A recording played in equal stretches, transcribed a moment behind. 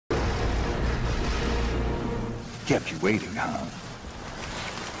Kept you waiting, huh?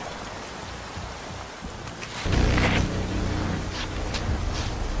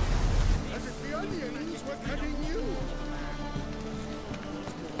 As if the onions were cutting you.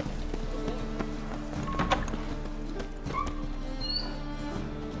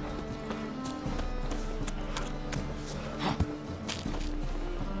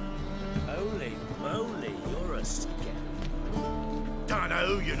 Holy moly, you're a scam. Don't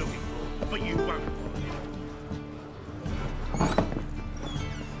know who you're looking for, but you won't.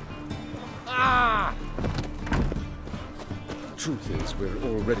 Ah! Truth is, we're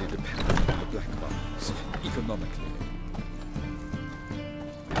already dependent on the black markets, economically.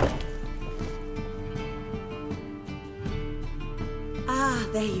 Ah,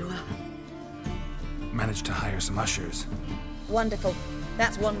 there you are. Managed to hire some ushers. Wonderful.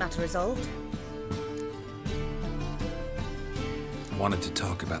 That's one matter resolved. Wanted to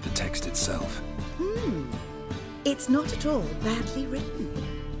talk about the text itself. It's not at all badly written.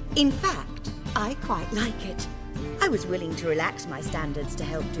 In fact, I quite like it. I was willing to relax my standards to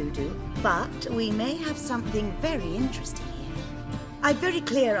help Dudu, but we may have something very interesting here. I've very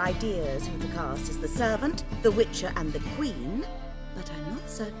clear ideas who to cast as the servant, the witcher and the queen, but I'm not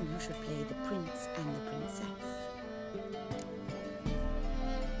certain who should play the prince and the princess.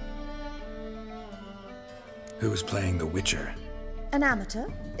 Who's playing the Witcher? An amateur.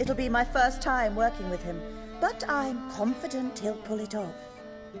 It'll be my first time working with him, but I'm confident he'll pull it off.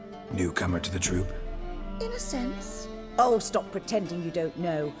 Newcomer to the troupe? In a sense. Oh, stop pretending you don't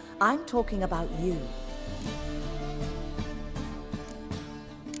know. I'm talking about you.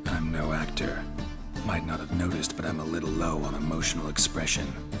 I'm no actor. Might not have noticed, but I'm a little low on emotional expression.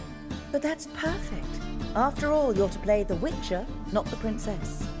 But that's perfect. After all, you're to play the Witcher, not the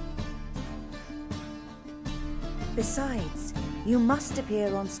princess. Besides, you must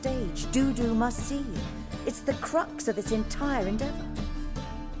appear on stage. Dudu must see you. It's the crux of this entire endeavor.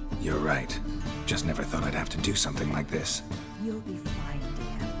 You're right. Just never thought I'd have to do something like this. You'll be fine,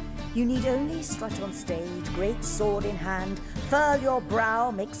 dear. You need only strut on stage, great sword in hand, furl your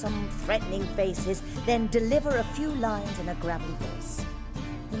brow, make some threatening faces, then deliver a few lines in a gravelly voice.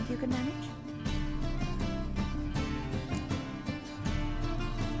 Think you can manage?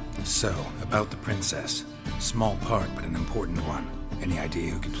 So, about the princess. Small part, but an important one. Any idea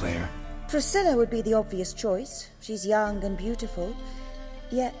who could play her? Priscilla would be the obvious choice. She's young and beautiful.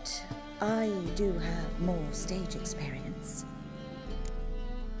 Yet, I do have more stage experience.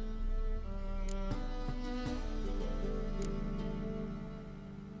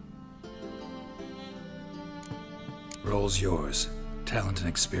 Role's yours. Talent and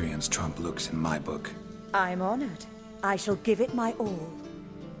experience trump looks in my book. I'm honored. I shall give it my all.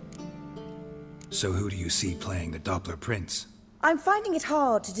 So who do you see playing the Doppler Prince? I'm finding it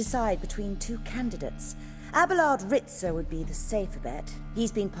hard to decide between two candidates. Abelard Ritzer would be the safer bet.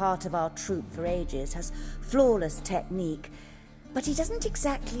 He's been part of our troupe for ages, has flawless technique, but he doesn't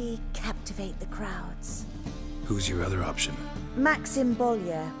exactly captivate the crowds. Who's your other option? Maxim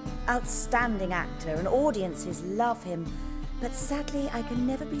Bollier, outstanding actor, and audiences love him, but sadly I can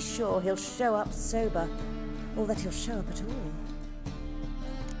never be sure he'll show up sober, or that he'll show up at all.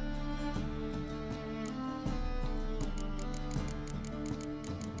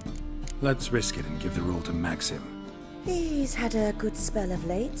 Let's risk it and give the role to Maxim. He's had a good spell of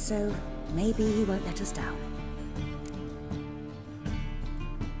late, so maybe he won't let us down.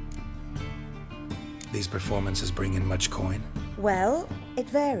 These performances bring in much coin? Well, it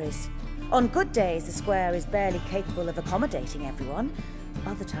varies. On good days, the square is barely capable of accommodating everyone.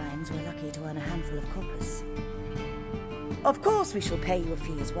 Other times, we're lucky to earn a handful of coppers. Of course, we shall pay you a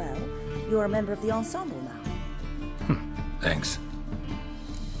fee as well. You're a member of the ensemble now. Thanks.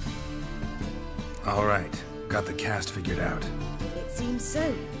 All right, got the cast figured out. It seems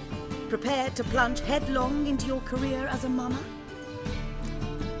so. Prepared to plunge headlong into your career as a mama?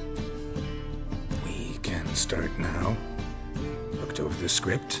 We can start now. Looked over the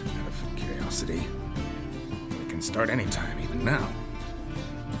script out of curiosity. We can start anytime, even now.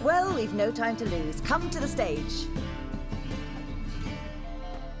 Well, we've no time to lose. Come to the stage.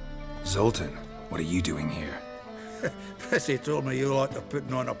 Zoltan, what are you doing here? Prissy told me you like to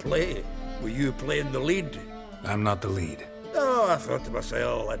putting on a play. Were you playing the lead? I'm not the lead. Oh, I thought to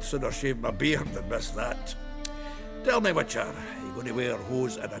myself, I'd sooner shave my beard than miss that. Tell me, Witcher, are you going to wear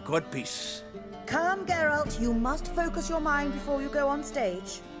hose and a codpiece? Calm, Geralt. You must focus your mind before you go on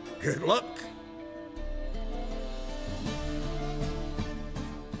stage. Good luck.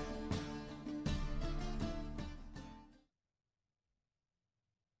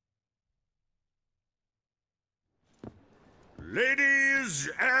 Ladies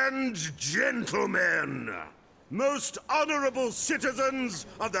and gentlemen, most honorable citizens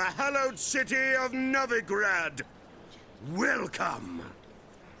of the hallowed city of Nilfgaard, welcome.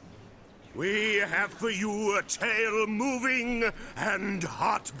 We have for you a tale moving and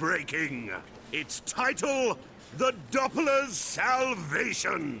heartbreaking. Its title, The Doppler's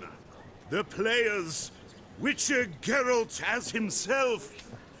Salvation. The players, Witcher Geralt as himself,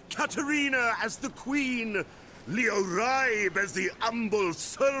 Katarina as the queen, Leo Ribe as the humble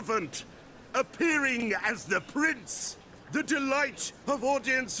servant, appearing as the prince, the delight of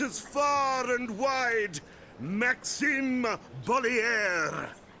audiences far and wide, Maxime Bollier.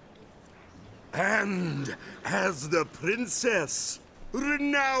 And as the princess,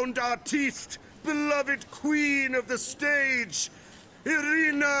 renowned artiste, beloved queen of the stage,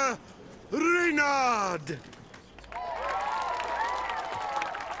 Irina Reynard.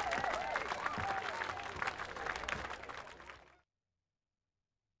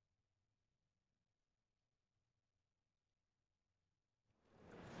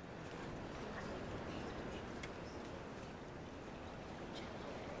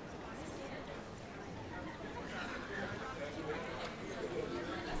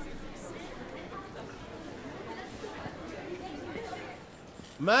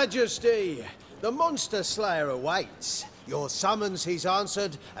 Majesty, the monster slayer awaits. Your summons he's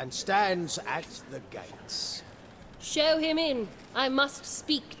answered and stands at the gates. Show him in. I must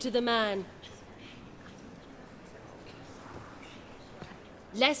speak to the man.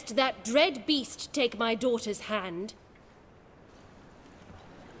 Lest that dread beast take my daughter's hand.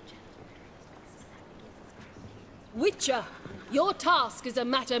 Witcher, your task is a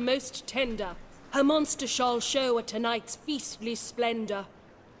matter most tender. Her monster shall show at tonight's feastly splendor.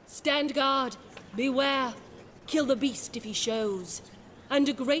 Stand guard, beware, kill the beast if he shows, and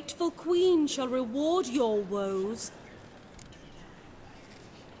a grateful queen shall reward your woes.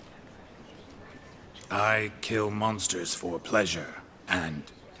 I kill monsters for pleasure, and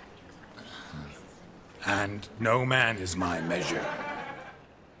no man is my measure.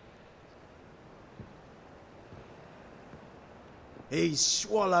 He's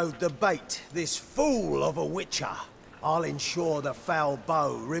swallowed the bait, this fool of a witcher. I'll ensure the foul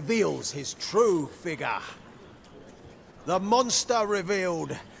bow reveals his true figure. The monster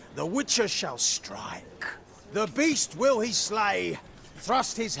revealed, the witcher shall strike. The beast will he slay,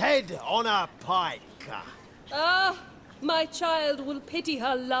 thrust his head on a pike. Ah, my child will pity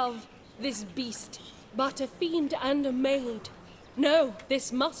her love, this beast, but a fiend and a maid. No,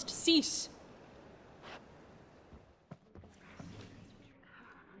 this must cease.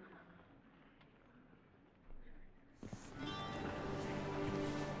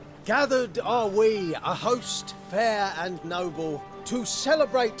 Gathered are we, a host fair and noble, to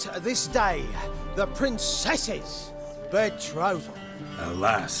celebrate this day, the princess's betrothal.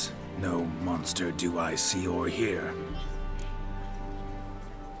 Alas, no monster do I see or hear.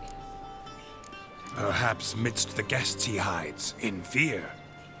 Perhaps midst the guests he hides, in fear.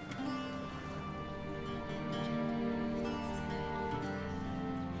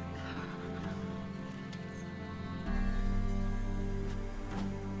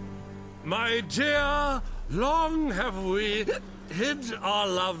 My dear, long have we hid our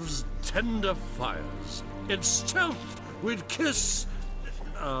love's tender fires. In stealth we'd kiss,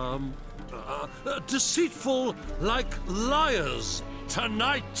 deceitful like liars.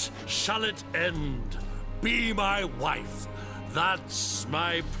 Tonight shall it end. Be my wife, that's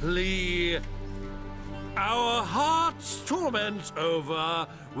my plea. Our hearts' torment over,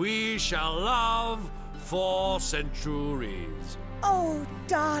 we shall love for centuries. Oh,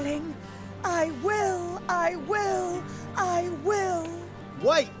 darling, I will, I will, I will.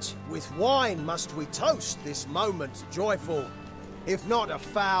 Wait, with wine must we toast this moment joyful. If not, a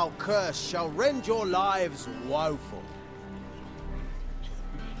foul curse shall rend your lives woeful.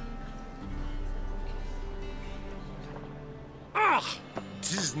 Ah!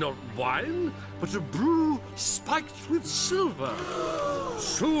 'Tis not wine, but a brew spiked with silver.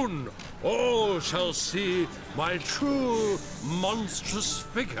 Soon all shall see my true monstrous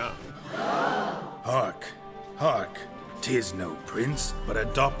figure. Hark, hark, 'tis no prince, but a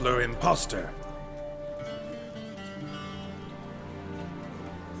Doppler impostor.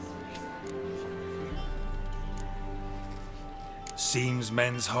 Seems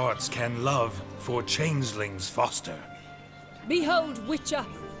men's hearts can love, for changelings foster. Behold, Witcher,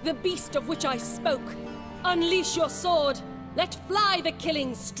 the beast of which I spoke. Unleash your sword. Let fly the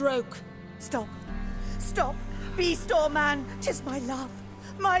killing stroke. Stop. Stop. Beast or man, 'tis my love,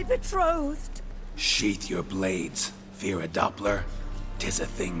 my betrothed. Sheath your blades, fear a Doppler. 'Tis a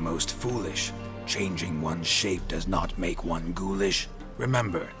thing most foolish. Changing one's shape does not make one ghoulish.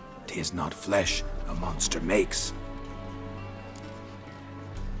 Remember, 'Tis not flesh a monster makes,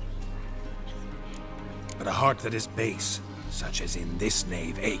 but a heart that is base, such as in this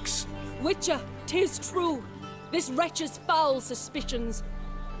knave aches. Witcher, 'tis true. This wretch's foul suspicions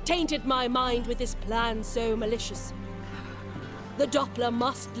tainted my mind with this plan so malicious. The Doppler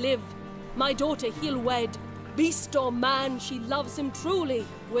must live. My daughter he'll wed. Beast or man, she loves him truly,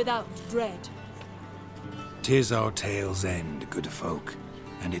 without dread. 'Tis our tale's end, good folk,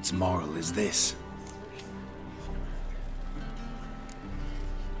 and its moral is this.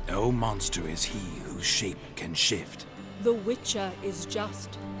 No monster is he whose shape can shift. The Witcher is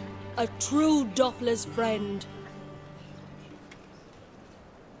just a true Doppler's friend.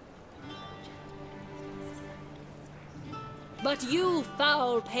 But you,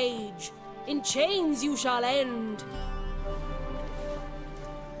 foul page, in chains you shall end.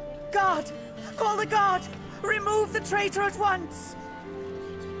 Guard! Call the guard! Remove the traitor at once!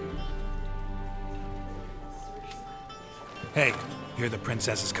 Hey, hear the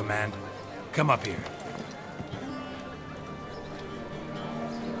princess's command? Come up here.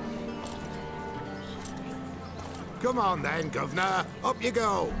 Come on then, Governor. Up you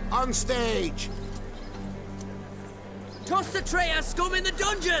go. On stage. Toss the traitor scum in the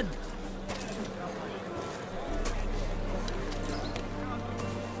dungeon!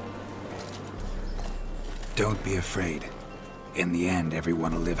 Don't be afraid. In the end,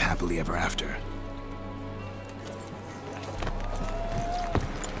 everyone will live happily ever after.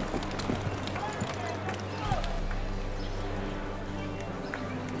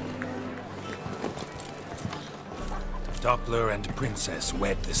 Doppler and princess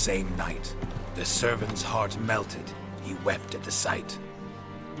wed the same night. The servant's heart melted. He wept at the sight.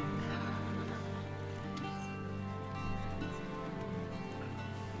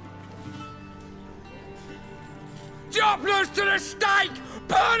 Dopplers to the stake!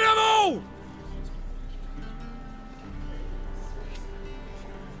 Burn them all!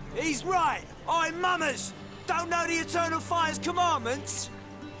 He's right. I'm mummers. Don't know the Eternal Fire's commandments.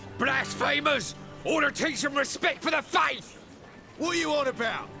 Blasphemers! Ought to teach them respect for the faith! What are you on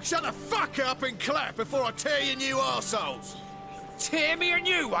about? Shut the fuck up and clap before I tear you new arseholes. Tear me a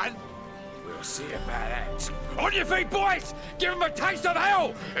new one? We'll see about that. On your feet, boys! Give them a taste of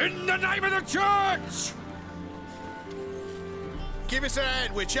hell in the name of the church! Give us a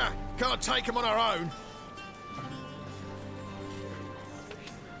hand, Witcher. Can't take them on our own.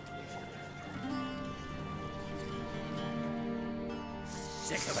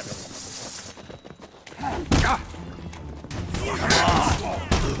 Sick of it.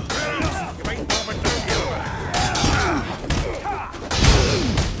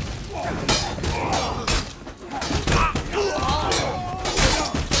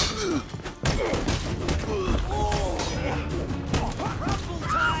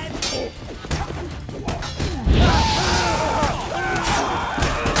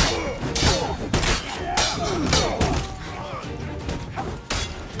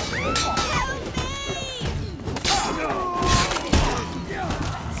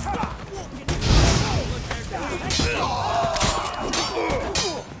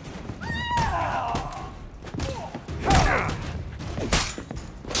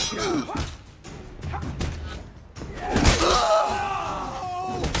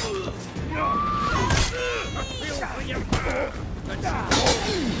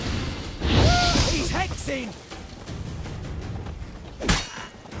 He's hexing!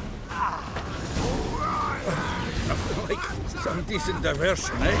 Like some decent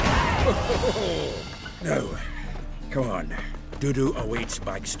diversion, eh? Now, come on. Dudu awaits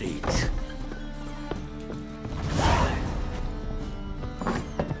backstage.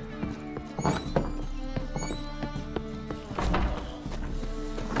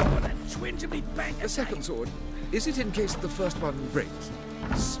 A second sword. Is it in case the first one breaks?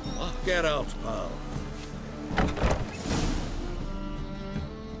 Smart. Get out, pal.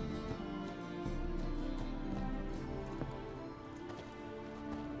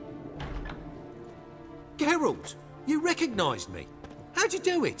 Geralt, you recognized me. How'd you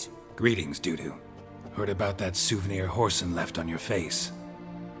do it? Greetings, Dudu. Heard about that souvenir Horson left on your face.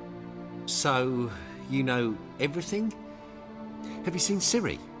 So, you know everything? Have you seen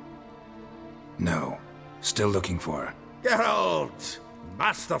Ciri? No. Still looking for her. Geralt!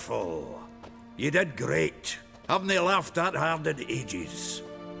 Masterful! You did great. Haven't they laughed that hard in ages?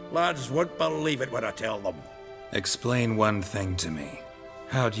 Lads won't believe it when I tell them. Explain one thing to me.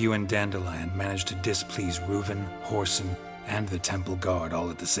 How'd you and Dandelion manage to displease Reuven, Horson, and the Temple Guard all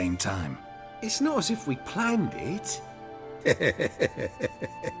at the same time? It's not as if we planned it.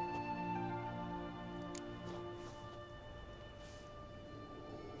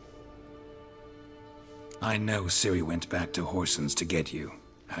 I know Ciri went back to Horson's to get you.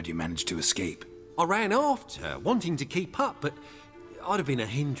 How'd you manage to escape? I ran after her, wanting to keep up, but I'd have been a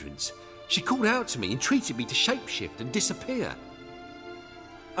hindrance. She called out to me, entreated me to shapeshift and disappear.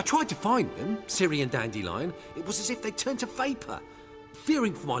 I tried to find them, Ciri and Dandelion. It was as if they turned to vapour.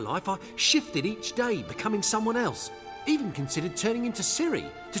 Fearing for my life, I shifted each day, becoming someone else. Even considered turning into Ciri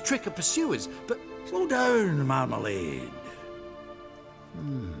to trick her pursuers, but... Slow down, Marmalade.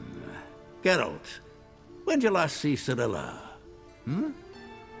 Geralt, when did you last see Cirilla? Been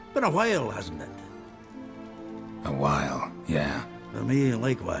a while, hasn't it? A while, yeah. For me,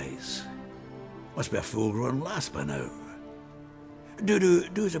 likewise. Must be a full-grown lass by now. Do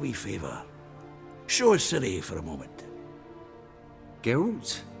us a wee favour. Show us Ciri for a moment.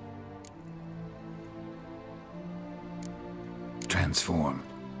 Geralt? Transform.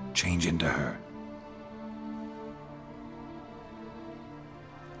 Change into her.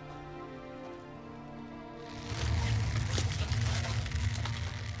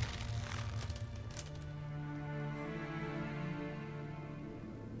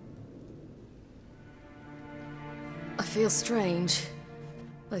 I feel strange.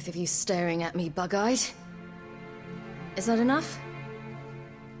 Both of you staring at me bug-eyed. Is that enough?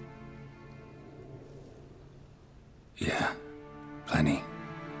 Yeah. Plenty.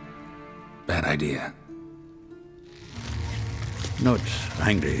 Bad idea. Not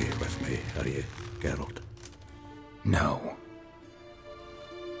angry with me, are you, Geralt? No.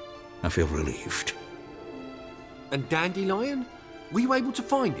 I feel relieved. And Dandelion? Were you able to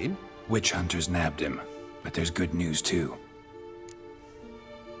find him? Witch hunters nabbed him, but there's good news too.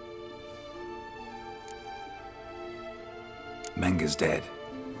 Menga's dead.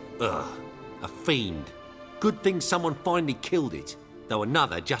 Ugh, a fiend. Good thing someone finally killed it, though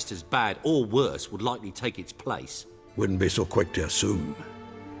another just as bad or worse would likely take its place. Wouldn't be so quick to assume.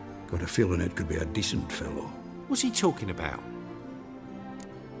 Got a feeling it could be a decent fellow. What's he talking about?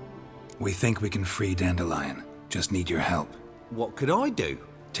 We think we can free Dandelion. Just need your help. What could I do?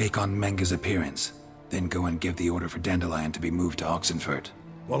 Take on Menga's appearance, then go and give the order for Dandelion to be moved to Oxenfurt.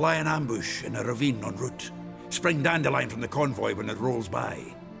 We'll lie in ambush in a ravine en route. Spring Dandelion from the convoy when it rolls by.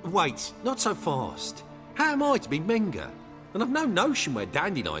 Wait, not so fast. How am I to be Menga? And I've no notion where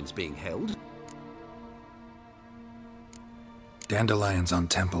Dandelion's being held. Dandelion's on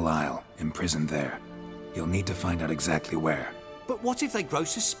Temple Isle, imprisoned there. You'll need to find out exactly where. But what if they grow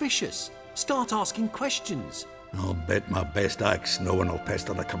suspicious? Start asking questions? I'll bet my best axe no one will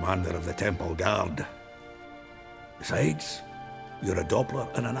pester the commander of the Temple Guard. Besides, you're a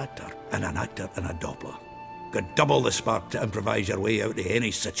Doppler and an actor and a Doppler. Got double the spark to improvise your way out of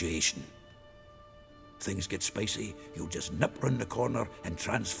any situation. Things get spicy, you'll just nip round the corner and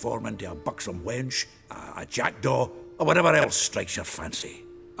transform into a buxom wench, a jackdaw, or whatever else strikes your fancy.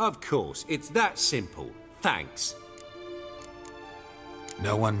 Of course, it's that simple. Thanks.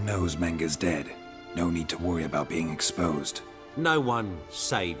 No one knows Menga's dead. No need to worry about being exposed. No one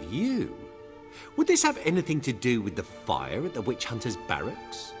save you. Would this have anything to do with the fire at the witch hunter's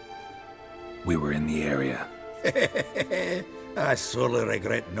barracks? We were in the area. I sorely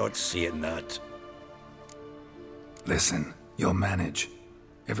regret not seeing that. Listen, you'll manage.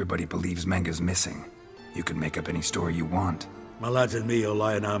 Everybody believes Menga's missing. You can make up any story you want. My lads and me will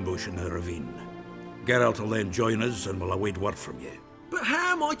lie in ambush in the ravine. Geralt will then join us and we'll await word from you. But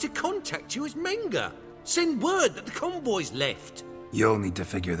how am I to contact you as Menga? Send word that the convoy's left. You'll need to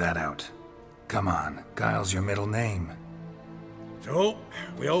figure that out. Come on, Guile's your middle name. So,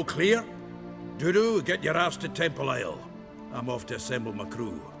 we all clear? Dudu, get your ass to Temple Isle. I'm off to assemble my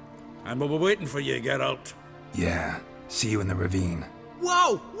crew. And we'll be waiting for you, Geralt. Yeah, see you in the ravine.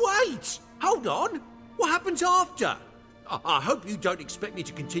 Whoa, wait! Hold on! What happens after? I hope you don't expect me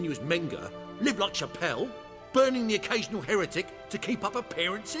to continue as Menga, live like Chappelle, burning the occasional heretic to keep up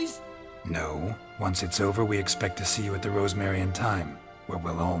appearances? No. Once it's over, we expect to see you at the Rosemary in Time, where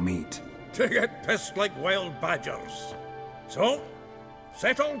we'll all meet. To get pissed like wild badgers. So,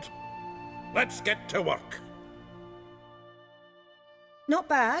 settled? Let's get to work. Not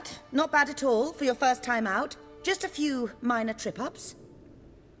bad. Not bad at all for your first time out. Just a few minor trip-ups.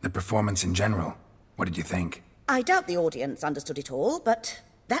 The performance in general, what did you think? I doubt the audience understood it all, but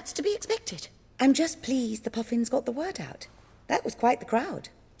that's to be expected. I'm just pleased the Puffins got the word out. That was quite the crowd.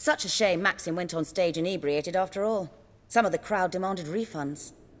 Such a shame Maxim went on stage inebriated after all. Some of the crowd demanded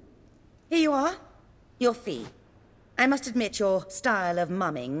refunds. Here you are. Your fee. I must admit your style of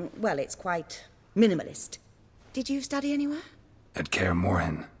mumming, well, it's quite minimalist. Did you study anywhere? At Kaer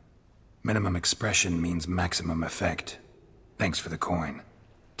Morhen. Minimum expression means maximum effect. Thanks for the coin.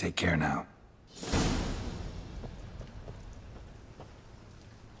 Take care now.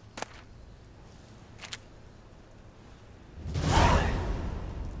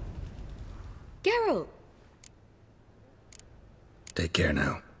 Geralt! Take care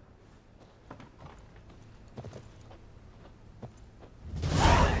now.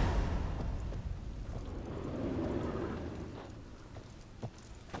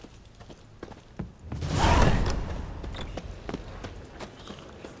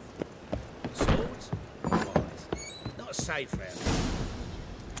 Swords? Not safe round.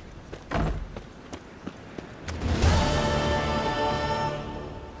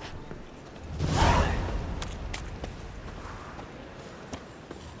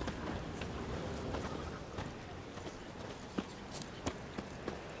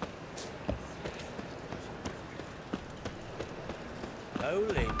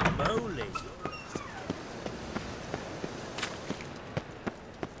 Holy moly!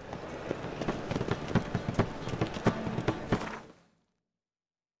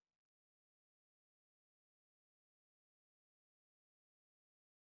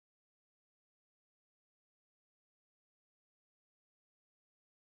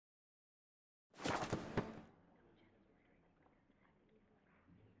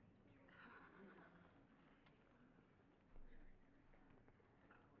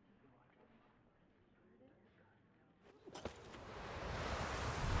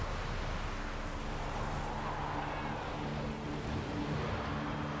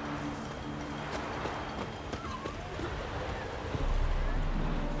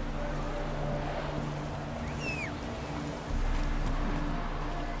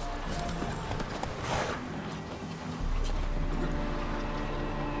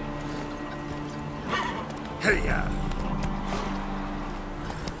 Hey-ya!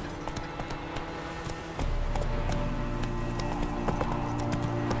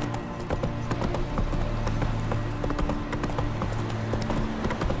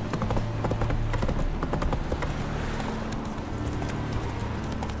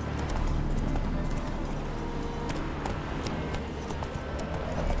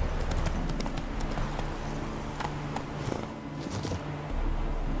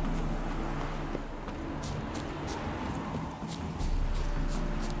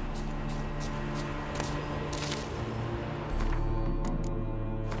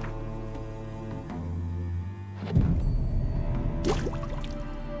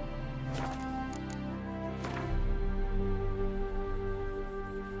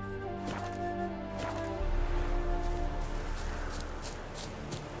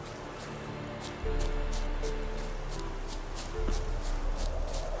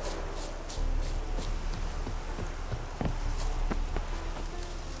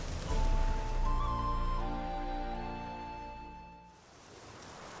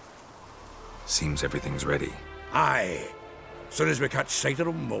 Seems everything's ready. Aye. Soon as we catch sight of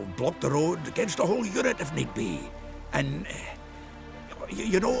them, we'll block the road against the whole unit if need be. And,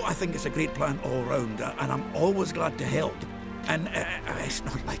 you know, I think it's a great plan all round, and I'm always glad to help. And it's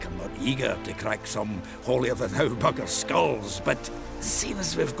not like I'm not eager to crack some holier-than-thou bugger skulls, but seeing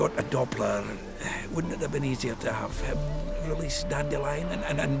as we've got a Doppler, wouldn't it have been easier to have him release Dandelion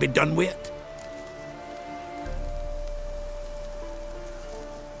and be done with it?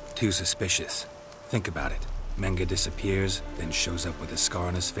 Too suspicious. Think about it. Menga disappears, then shows up with a scar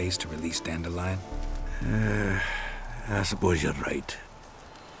on his face to release Dandelion. I suppose you're right.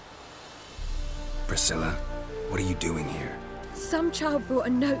 Priscilla, what are you doing here? Some child brought a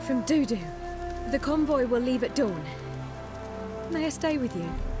note from Dudu. The convoy will leave at dawn. May I stay with you?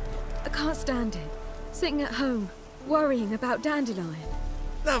 I can't stand it. Sitting at home, worrying about Dandelion.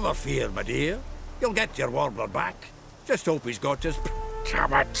 Never fear, my dear. You'll get your warbler back. Just hope he's got his...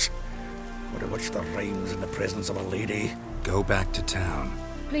 Damn it! Would have watched the rhymes in the presence of a lady. Go back to town.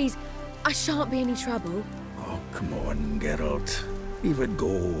 Please, I shan't be any trouble. Oh, come on, Geralt. Even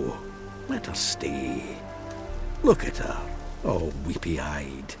go. Let her stay. Look at her, all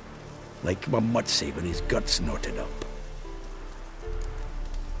weepy-eyed. Like my mutsy with his guts knotted up.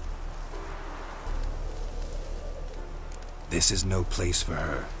 This is no place for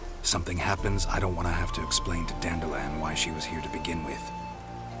her. Something happens, I don't want to have to explain to Dandelion why she was here to begin with.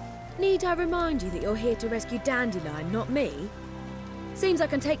 Need I remind you that you're here to rescue Dandelion, not me? Seems I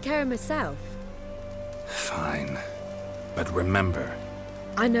can take care of myself. Fine. But remember...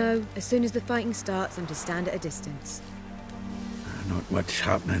 I know. As soon as the fighting starts, I'm to stand at a distance. Not much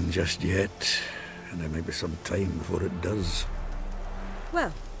happening just yet. And there may be some time before it does.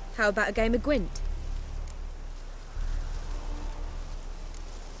 Well, how about a game of Gwent?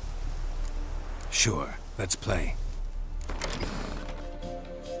 Sure, let's play.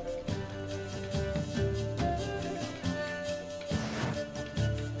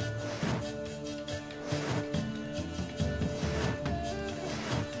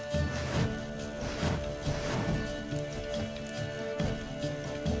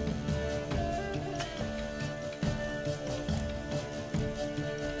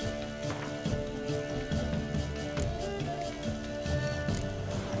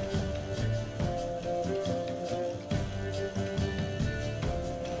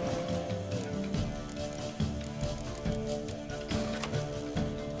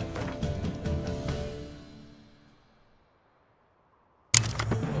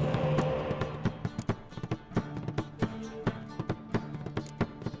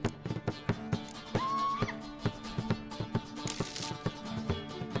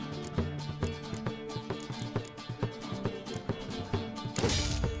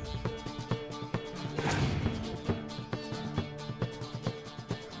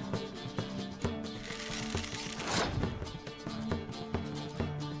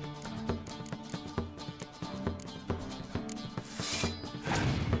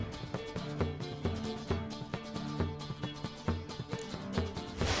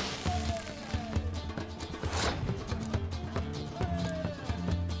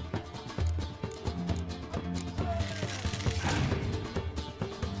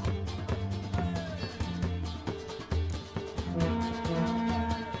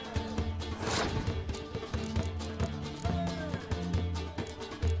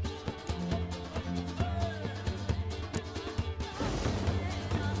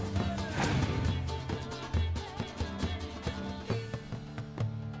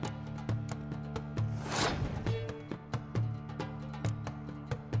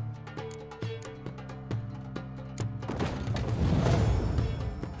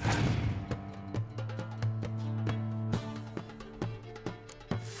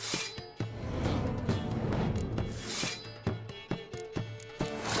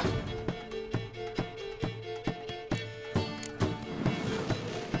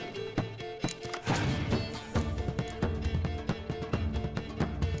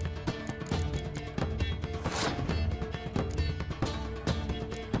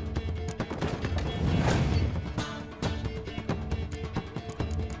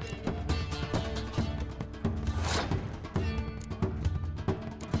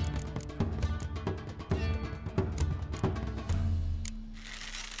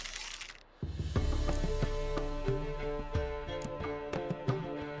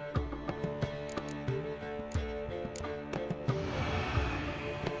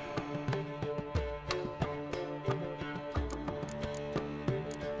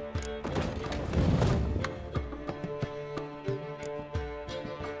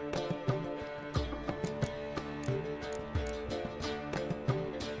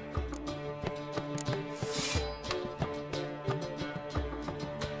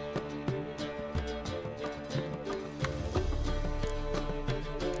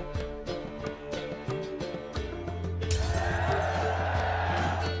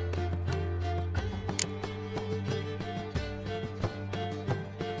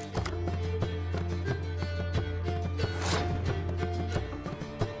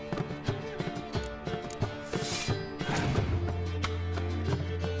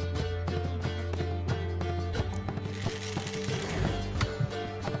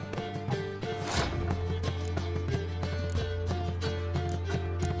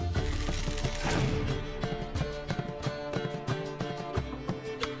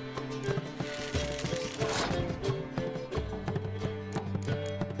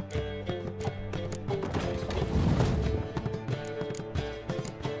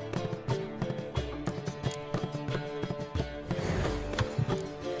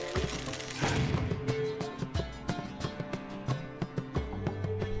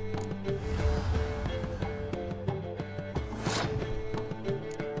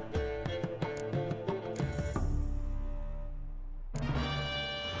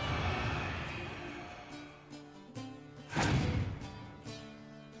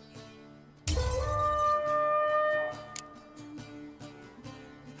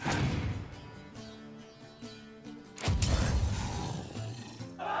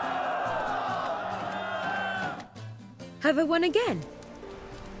 Over one again?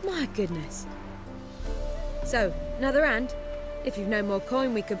 My goodness. So, another hand? If you've no more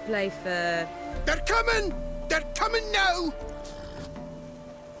coin, we could play for... They're coming! They're coming now!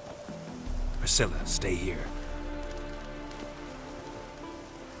 Priscilla, stay here.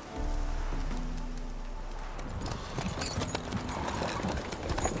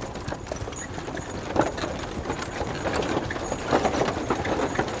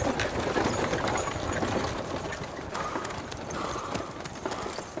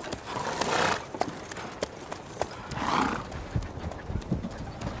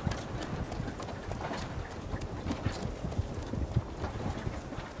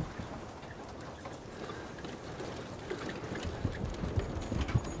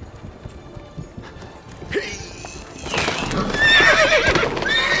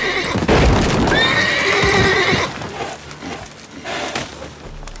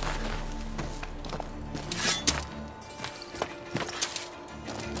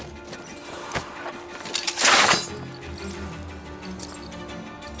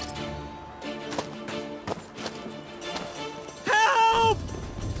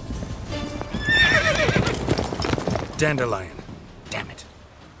 Dandelion. Damn it.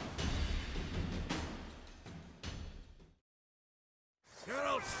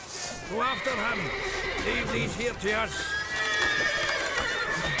 Geralt, go after him. Leave these here to us.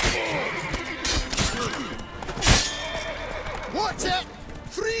 What's it?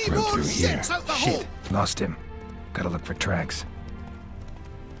 Three Broke more through here. shits out the Shit. hole! Lost him. Gotta look for tracks.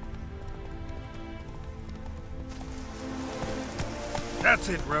 That's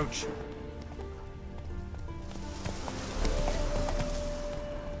it, Roach.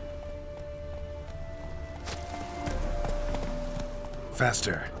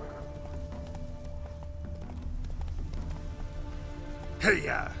 Faster.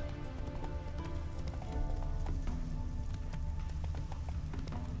 Hey-ya!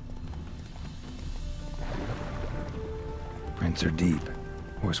 Prints are deep.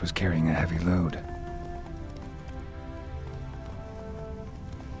 Horse was carrying a heavy load.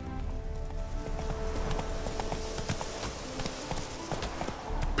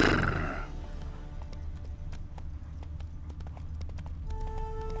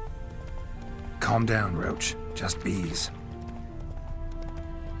 Calm down, Roach. Just bees.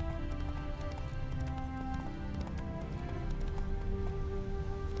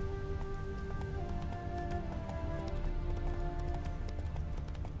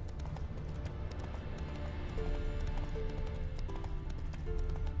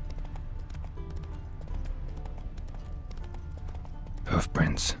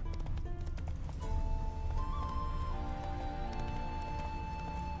 Hoofprints.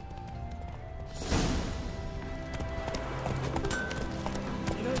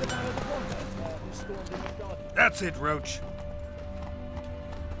 That's it, Roach.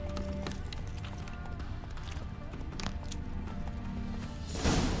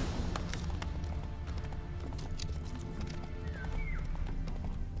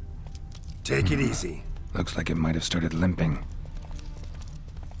 Take it easy. Looks like it might have started limping.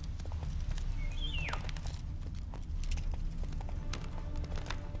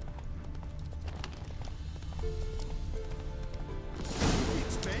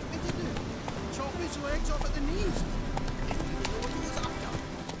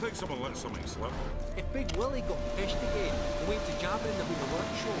 Someone let something slip. If Big Willie got pissed again and went to jabbering them in the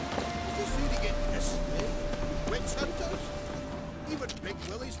workshop. Is this really get pissed, eh? Witch hunters? Even Big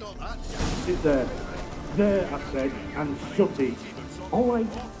Willie's not that young. Sit there. There, I said, and shut it. All right.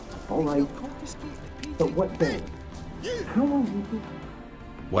 All right. But what then? How long will you...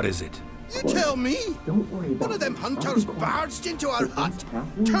 What is it? You tell me! Don't worry about One of them hunters barged into our hut,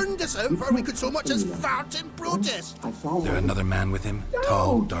 turned us out before we could so much as fart in protest. There another man with him?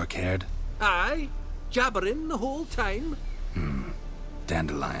 Tall, dark-haired? Aye, jabbering the whole time.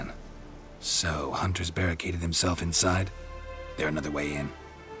 Dandelion. So, Hunter's barricaded himself inside? There another way in?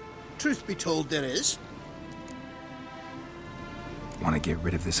 Truth be told, there is. Want to get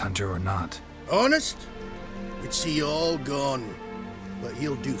rid of this hunter or not? Honest? We'd see you all gone. But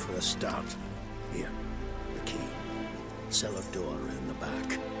he'll do for a start. Here, the key. Cellar door around the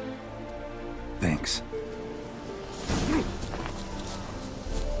back. Thanks.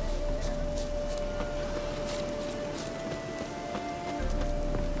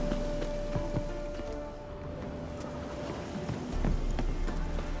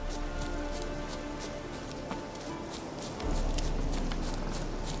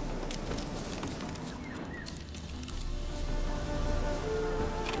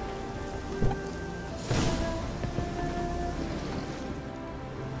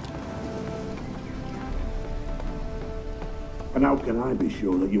 And how can I be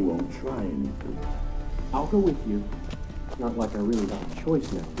sure that you won't try anything? I'll go with you. It's not like I really got a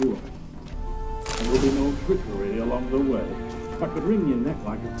choice now, do I? There will be no trickery along the way. I could wring your neck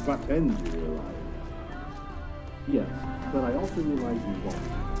like a fat hen, you realize? Yes, but I also realize you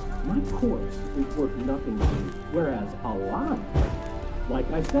won't. My corpse is worth nothing to me, whereas alive,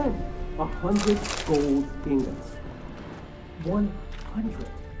 like I said, 100 gold ingots. 100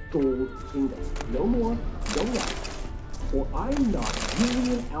 gold ingots. No more, no less. Or I'm not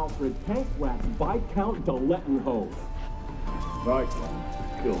Julian Alfred Tankratz Viscount de Lettenhove.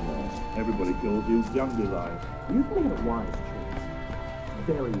 Viscount? Kill more. Everybody kills you, Dandelion. You've made a wise choice.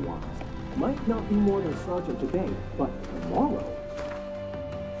 Very wise. Might not be more than sergeant today, but tomorrow.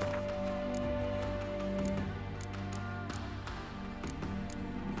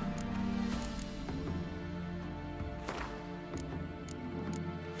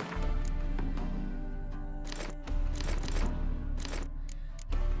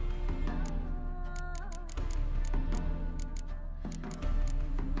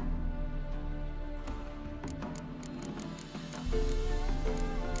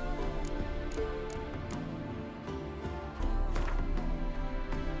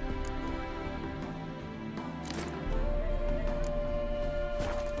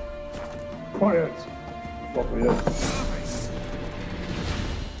 Quiet! Stop here.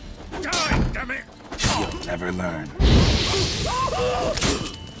 Die, damn it! You'll never learn.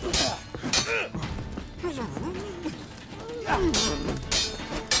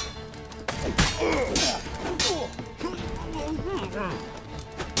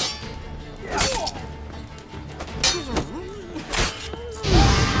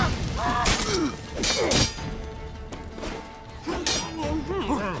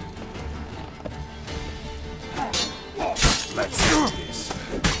 Let's do this.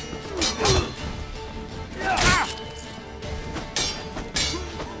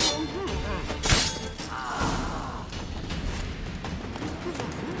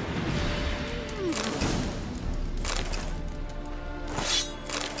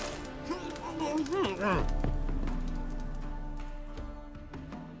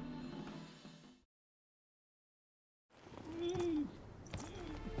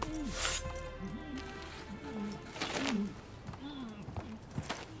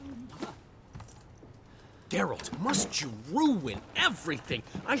 Geralt, must you ruin everything?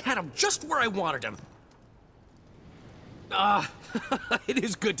 I had him just where I wanted him. It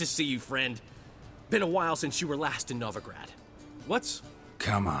is good to see you, friend. Been a while since you were last in Novigrad. What's...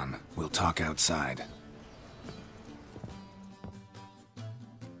 Come on, we'll talk outside.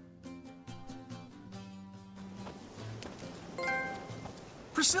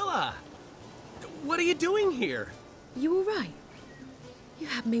 Priscilla! What are you doing here? You all right? You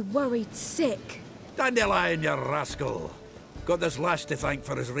had me worried sick. Dandelion, you rascal. Got this lass to thank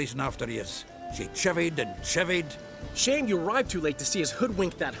for his racing after yous. She chivied and chivied. Shame you arrived too late to see us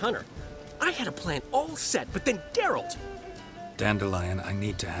hoodwink that hunter. I had a plan all set, but then Geralt... Dandelion, I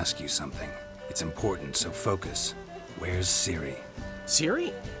need to ask you something. It's important, so focus. Where's Ciri?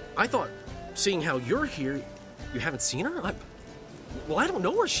 Ciri? I thought, seeing how you're here, you haven't seen her? Well, I don't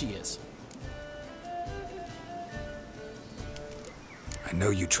know where she is. I know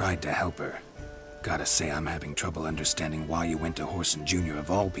you tried to help her. Gotta say, I'm having trouble understanding why you went to Whoreson Jr. of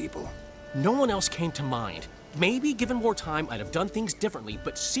all people. No one else came to mind. Maybe, given more time, I'd have done things differently,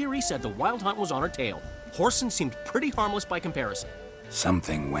 but Ciri said the Wild Hunt was on her tail. Whoreson seemed pretty harmless by comparison.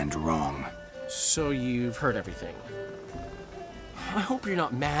 Something went wrong. So you've heard everything. I hope you're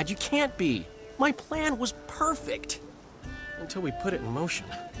not mad. You can't be. My plan was perfect. Until we put it in motion.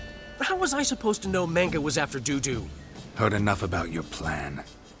 How was I supposed to know Manga was after Dudu? Heard enough about your plan.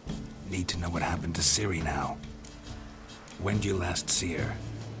 Need to know what happened to Ciri now. When'd you last see her?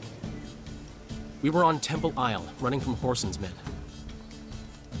 We were on Temple Isle, running from Whoreson's men.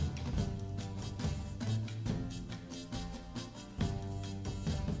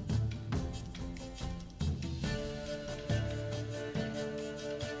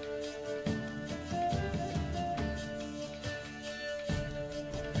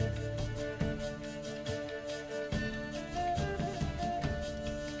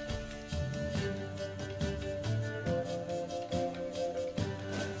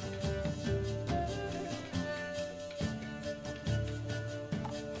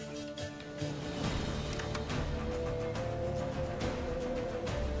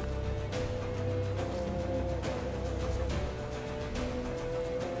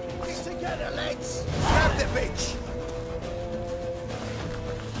 Together, legs! Grab the bitch!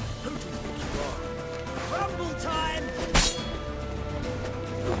 Who do you think you are? Rumble time!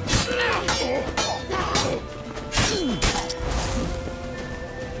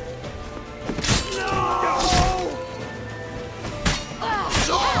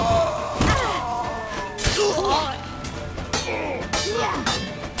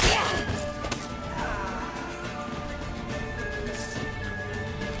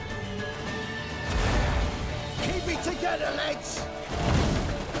 together, lads!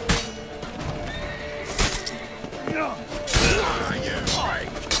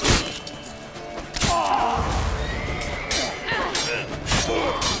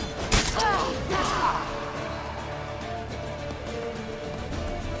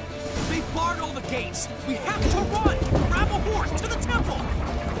 They barred all the gates! We have to run! Grab a horse to the temple!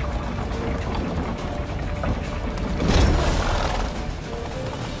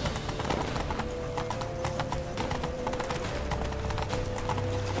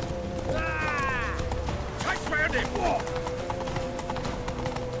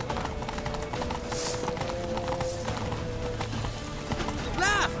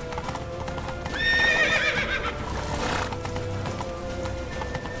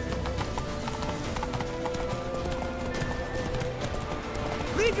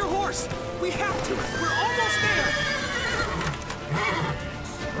 Leave your horse! We have to! We're almost there!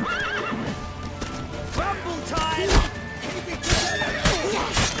 Rumble time! Keep it together!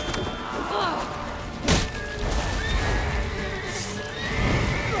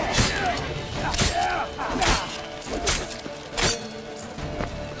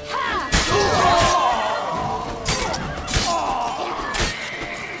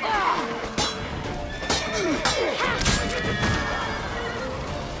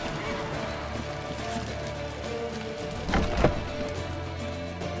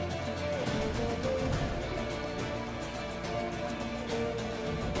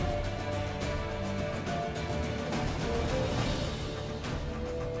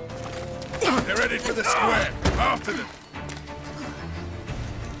 They're ready for the square. After them.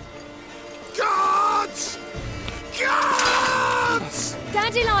 Guards! Guards!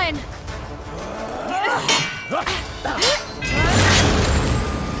 Dandelion!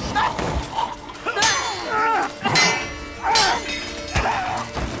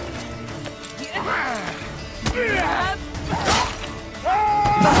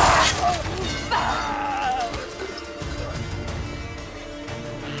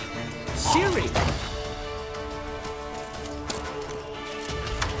 Siri!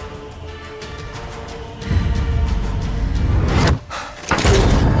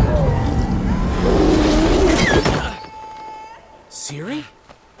 Siri?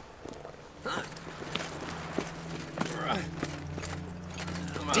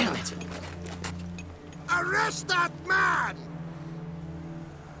 Damn it! Arrest that man!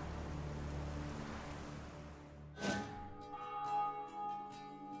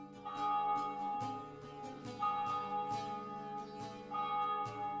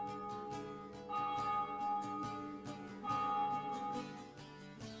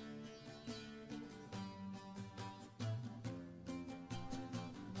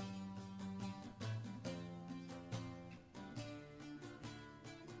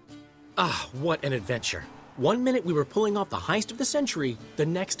 Ah, what an adventure. One minute we were pulling off the heist of the century, the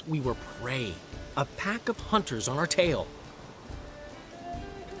next we were prey. A pack of hunters on our tail.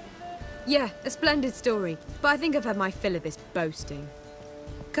 Yeah, a splendid story, but I think I've had my fill of this boasting.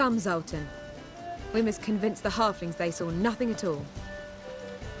 Come, Zoltan. We must convince the halflings they saw nothing at all.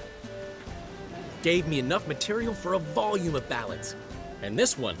 Gave me enough material for a volume of ballads. And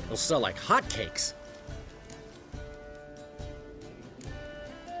this one will sell like hotcakes.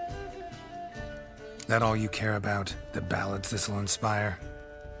 That all you care about? The ballads this'll inspire?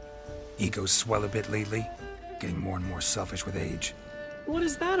 Egos swell a bit lately, getting more and more selfish with age. What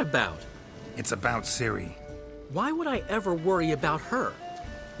is that about? It's about Ciri. Why would I ever worry about her?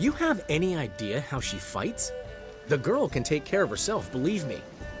 You have any idea how she fights? The girl can take care of herself, believe me.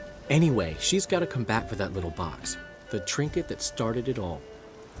 Anyway, she's got to come back for that little box. The trinket that started it all.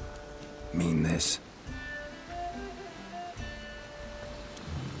 Mean this?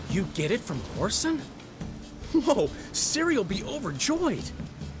 You get it from Whoreson? Whoa, Ciri'll be overjoyed.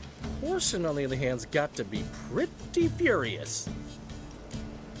 Whoreson, on the other hand's got to be pretty furious.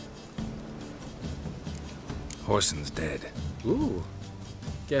 Whoreson's dead. Ooh,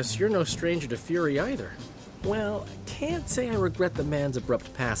 guess you're no stranger to fury either. Well, can't say I regret the man's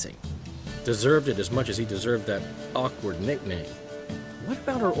abrupt passing. Deserved it as much as he deserved that awkward nickname. What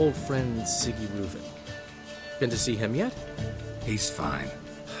about our old friend Siggy Reuven? Been to see him yet? He's fine.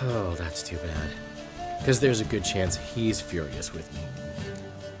 Oh, that's too bad. Because there's a good chance he's furious with me.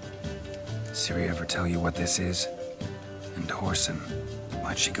 Ciri ever tell you what this is? And Whoreson,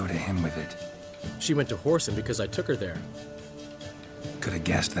 why'd she go to him with it? She went to Whoreson because I took her there. Could have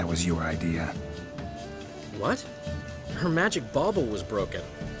guessed that was your idea. What? Her magic bauble was broken.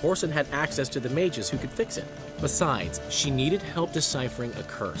 Whoreson had access to the mages who could fix it. Besides, she needed help deciphering a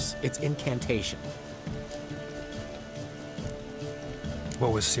curse. It's incantation.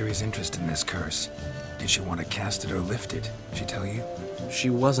 What was Ciri's interest in this curse? Did she want to cast it or lift it? She tell you? She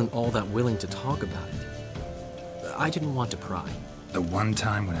wasn't all that willing to talk about it. I didn't want to pry. The one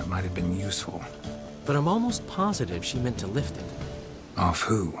time when it might have been useful. But I'm almost positive she meant to lift it. Off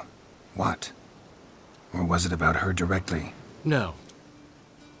who? What? Or was it about her directly? No.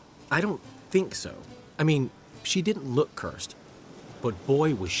 I don't think so. I mean, she didn't look cursed. But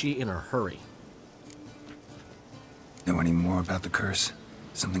boy, was she in a hurry. Know any more about the curse?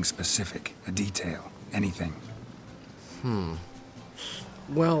 Something specific, a detail, anything?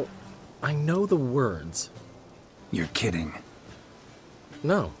 Well, I know the words. You're kidding.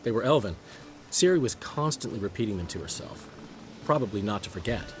 No, they were Elven. Ciri was constantly repeating them to herself. Probably not to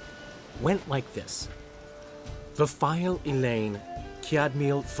forget. Went like this. Vafile Elaine,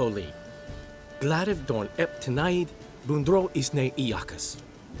 Kiadmil Foli. Gladiv Dorn Ep Tenaid, Bundro Isne Iakas.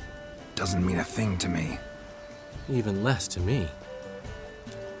 Doesn't mean a thing to me. Even less to me.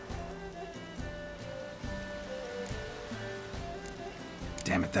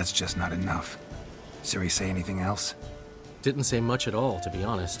 Damn it, that's just not enough. Ciri say anything else? Didn't say much at all, to be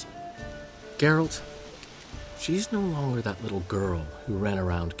honest. Geralt, she's no longer that little girl who ran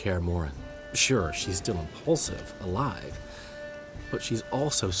around Kaer Morhen. Sure, she's still impulsive, alive, but she's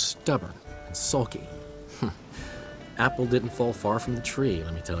also stubborn and sulky. Apple didn't fall far from the tree,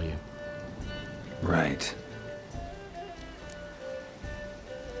 let me tell you. Right.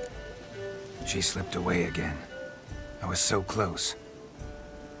 She slipped away again. I was so close.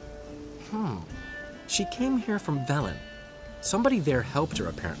 She came here from Velen. Somebody there helped her,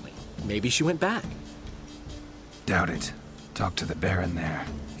 apparently. Maybe she went back. Doubt it. Talked to the Baron there.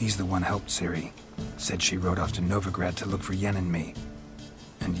 He's the one helped Ciri. Said she rode off to Novigrad to look for Yen and me.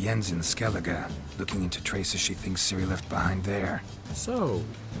 And Yen's in Skellige, looking into traces she thinks Ciri left behind there. So...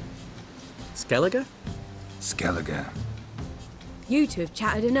 Skellige? Skellige. You two have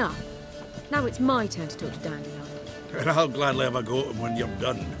chatted enough. Now it's my turn to talk to Dandelion. And I'll gladly have a go at him when you're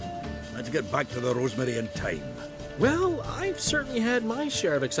done. Let's get back to the rosemary in time. Well, I've certainly had my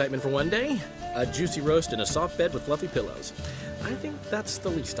share of excitement for one day. A juicy roast in a soft bed with fluffy pillows. I think that's the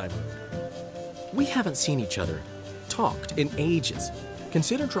least I owed. We haven't seen each other, talked, in ages.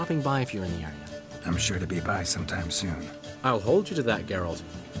 Consider dropping by if you're in the area. I'm sure to be by sometime soon. I'll hold you to that, Geralt.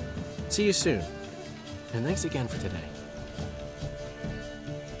 See you soon. And thanks again for today.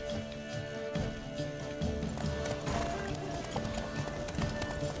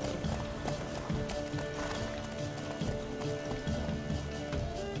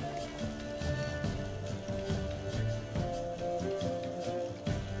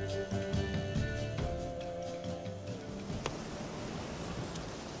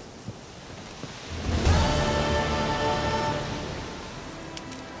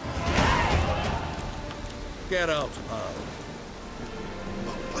 Get out, pal.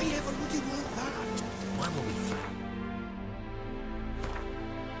 But why ever would you want that? When will we find?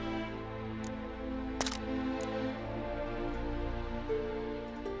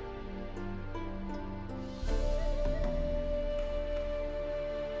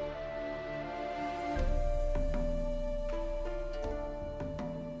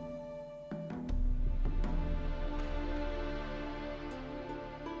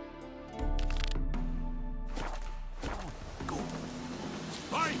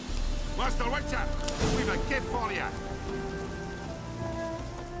 Master Witcher, we've a gift for you.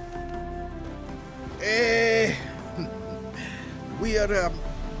 We are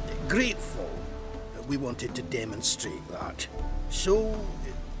grateful. We wanted to demonstrate that. So,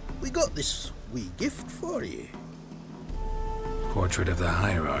 we got this wee gift for you. Portrait of the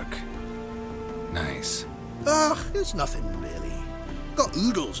Hierarch. Nice. It's nothing really. Got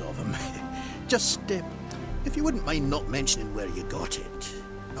oodles of them. Just, if you wouldn't mind not mentioning where you got it.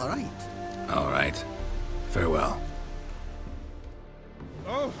 All right. All right. Farewell.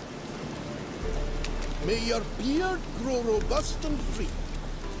 Oh. May your beard grow robust and free.